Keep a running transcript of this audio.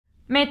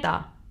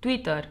Meta,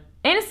 Twitter,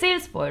 and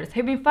Salesforce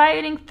have been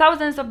firing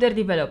thousands of their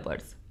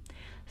developers.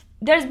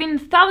 There's been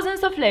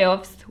thousands of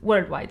layoffs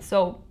worldwide,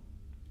 so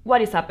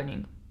what is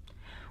happening?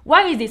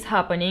 Why is this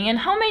happening, and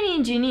how many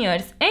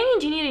engineers and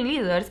engineering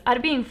leaders are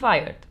being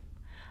fired?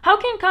 How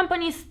can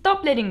companies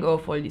stop letting go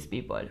of all these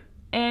people?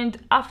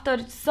 And after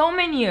so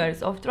many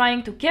years of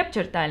trying to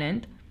capture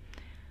talent,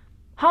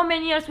 how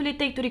many years will it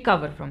take to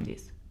recover from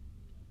this?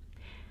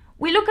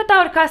 We look at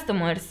our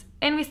customers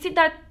and we see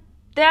that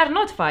they are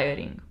not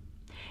firing.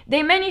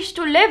 They manage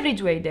to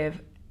leverage WayDev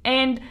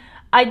and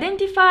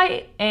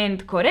identify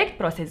and correct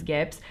process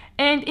gaps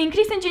and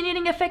increase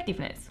engineering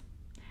effectiveness.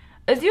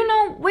 As you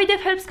know, WayDev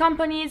helps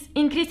companies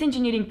increase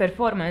engineering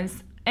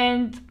performance,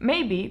 and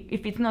maybe,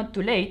 if it's not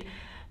too late,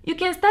 you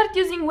can start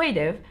using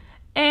WayDev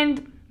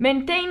and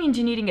maintain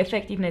engineering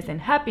effectiveness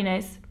and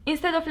happiness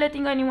instead of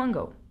letting anyone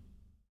go.